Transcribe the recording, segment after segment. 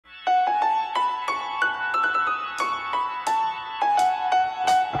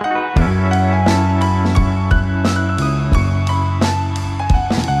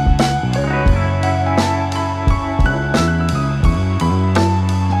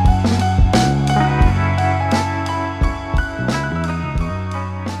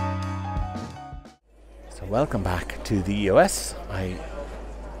Welcome back to the EOS. I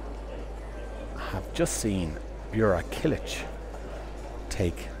have just seen BRCA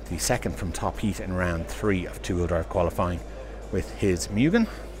take the second from top heat in round 3 of two-wheel drive qualifying with his Mugen.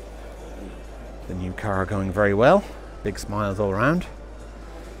 The new car going very well, big smiles all around.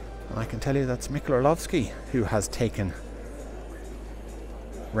 And I can tell you that's Mikkel Orlovsky who has taken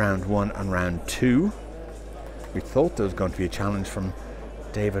round 1 and round 2. We thought there was going to be a challenge from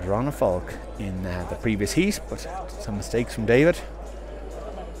David Ronnefolk in the previous heat, but some mistakes from David.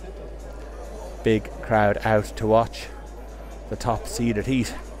 Big crowd out to watch the top seeded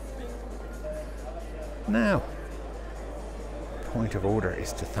heat. Now, point of order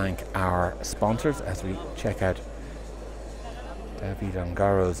is to thank our sponsors as we check out David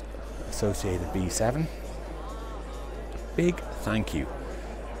Ongaro's Associated B7. Big thank you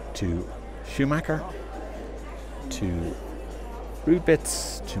to Schumacher, to Root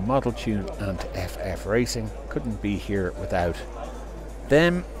Bits, to Model Tune and to FF Racing. Couldn't be here without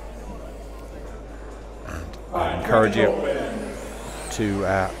them. And I encourage you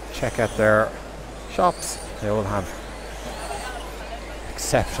to check out their shops. They all have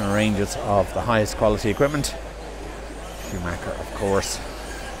exceptional ranges of the highest quality equipment. Schumacher, of course,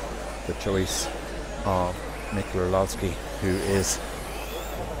 the choice of Mikkel Orlovsky, who is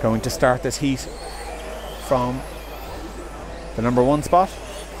going to start this heat from the number 1 spot.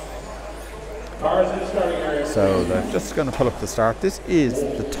 So they're just going to pull up the start. This is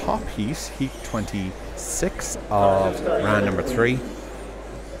the top heat, heat 26 of round number 3.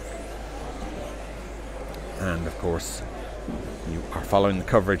 And of course, you are following the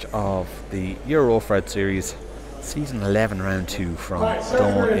coverage of the Euro Offroad Series, season 11, round 2 from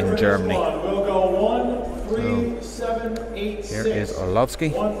Daun in Germany. We'll go 13786. Here is Orlovsky.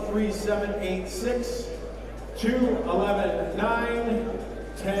 13786. 2, 11, 9,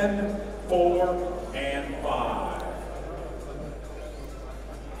 10, 4, and 5.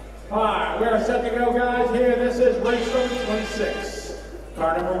 5. We are set to go, guys. Here, this is race number 26.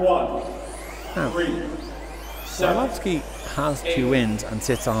 Car number 1. Now, 3, 7, Orlovsky has 2 wins and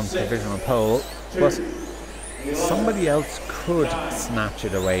sits on provisional pole, but somebody else could snatch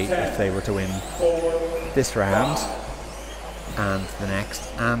it away if they were to win this round and the next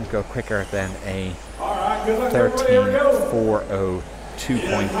and go quicker than a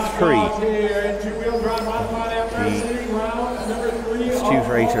 13.402.3. The astute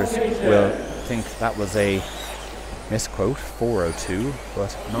raters will think that was a misquote, 4:02,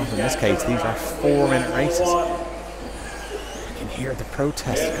 but not in this case. These are 4-minute races. You can hear the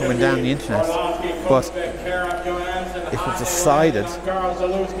protest coming down the internet, but it was decided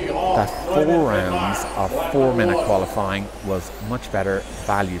that 4 rounds of 4-minute qualifying was much better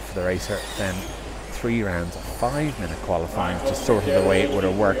value for the racer than 3 rounds of 5-minute qualifying, just sort of the way it would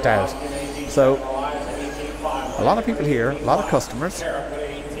have worked out. So a lot of people here, a lot of customers,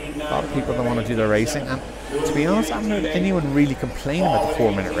 a lot of people that want to do their racing, and to be honest, I haven't heard anyone really complain about the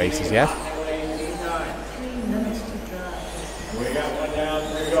 4-minute races yet.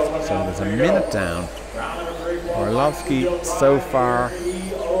 So there's a minute down. Orlovsky so far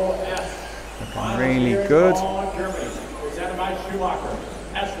looking really good.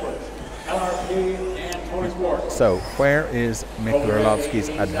 So where is Mikkel Orlovsky's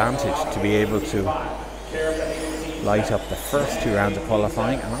advantage to be able to light up the first 2 rounds of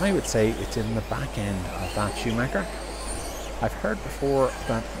qualifying? And I would say it's in the back end of that Schumacher. I've heard before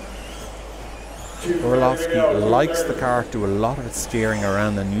that Orlovsky likes the car, do a lot of its steering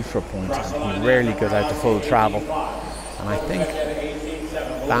around the neutral point, and he rarely goes out to full travel. And I think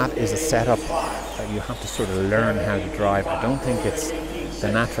that is a setup that you have to sort of learn how to drive. I don't think it's the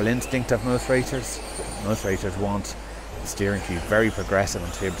natural instinct of most racers. Most racers want the steering to be very progressive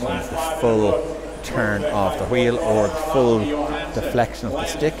and to be able to use the full turn of the wheel or the full deflection of the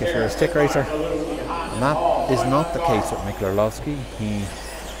stick if you're a stick racer. And that is not the case with Mikkel Orlovsky.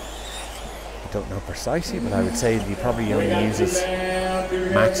 I don't know precisely, but I would say that he probably only uses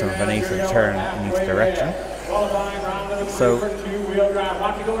maximum of an 1/8 of a turn in each direction. So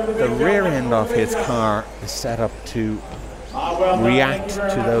the rear end of his car is set up to react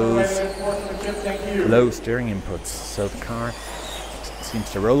to those low steering inputs. So the car seems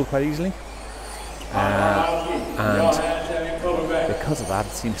to roll quite easily, and because of that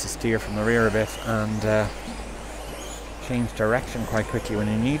it seems to steer from the rear a bit and change direction quite quickly when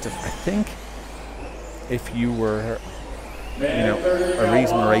he needs it. I think if you were you know, a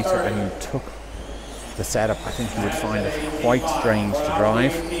reasonable racer and you took the setup, I think you would find it quite strange to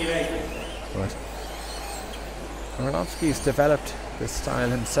drive. But Orlovsky's developed this style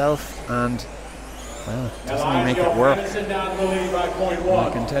himself, and well, doesn't he make it work? Well, I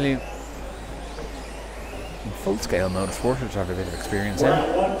can tell you, in full-scale motorsport, which I have a bit of experience in,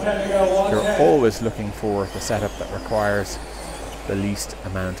 you're always looking for the setup that requires the least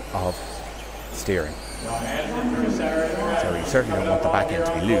amount of steering. So you certainly don't want the back end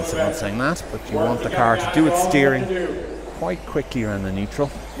to be loose, I'm not saying that, but you want the car to do its steering quite quickly around the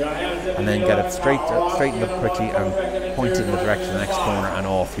neutral, and then get it straightened up quickly and point it in the direction of the next corner and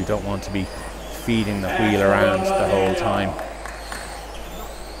off. You don't want to be feeding the wheel around the whole time.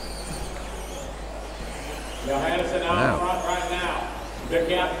 Now,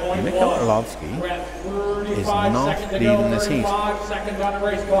 Mikko Orlovsky is not leading this heat.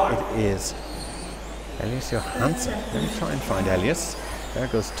 It is Elias Johansson. Let me try and find Elias. There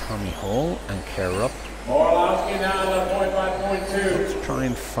goes Tommy Hall and Kerup. Let's try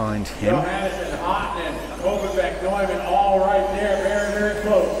and find him. Try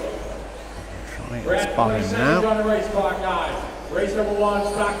and spot him now. Race number 1,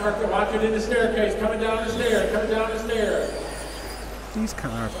 Stockmark, watch it in the staircase, coming down the stairs, These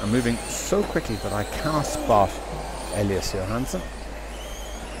cars are moving so quickly that I cannot spot Elias Johansson.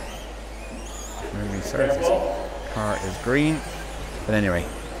 Memory serves, his car is green. But anyway,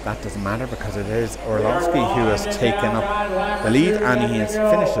 that doesn't matter because it is Orlovsky who has taken up the lead, and he has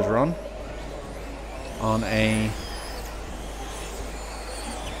finished his run on a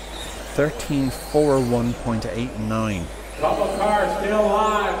 13:41.89. Couple cars still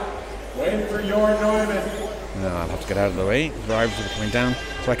live, waiting for your Neumann. No, I'll have to get out of the way. The drivers are coming down.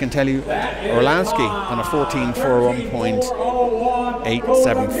 So I can tell you, Orlovsky on a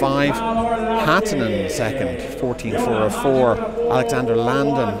 14:41.875. Hattinen second, 14:404. Alexander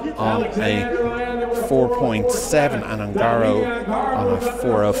Landon on a 4.7, and Ungaro on a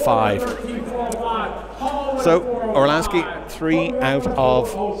 4:05. So Orlovsky 3 out of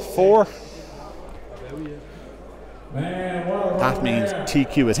 4. That means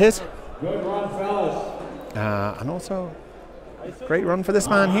TQ is his. Good run, fellas. And also, great run for this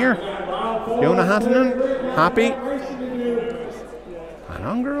man here. Joona Hattinen, happy. And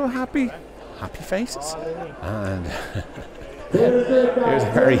Ungaro, happy. Happy faces. And here's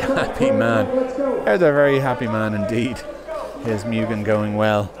a very happy man. There's a very happy man indeed. His Mugen going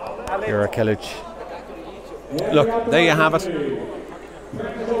well. Euro Kilic. Look, there you have it.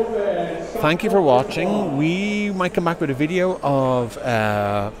 Thank you for watching. We might come back with a video of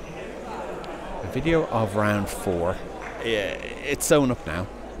round 4. It's sewn up now.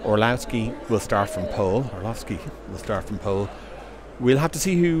 Orlovsky will start from pole. We'll have to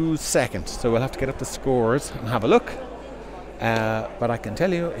see who's second, so we'll have to get up the scores and have a look. But I can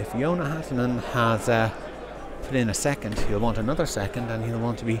tell you, if Joona Hattinen has put in a second, he'll want another second, and he'll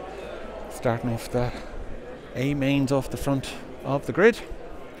want to be starting off the A mains off the front of the grid.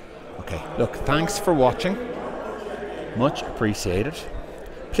 Okay, look, thanks for watching. Much appreciated.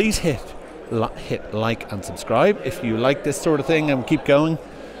 Please hit like and subscribe if you like this sort of thing, and keep going.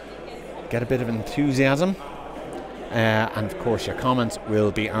 Get a bit of enthusiasm. And of course your comments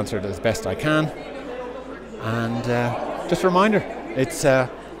will be answered as best I can. And just a reminder, it's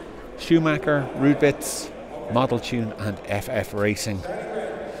Schumacher, Root Bits, Model Tune and FF Racing.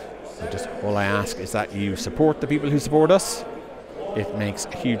 So just all I ask is that you support the people who support us. It makes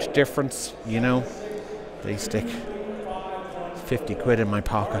a huge difference, you know. They stick 50 quid in my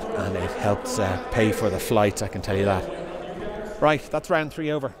pocket and it helps pay for the flights, I can tell you that. Right, that's round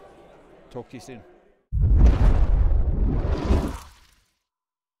 3 over. Talk to you soon.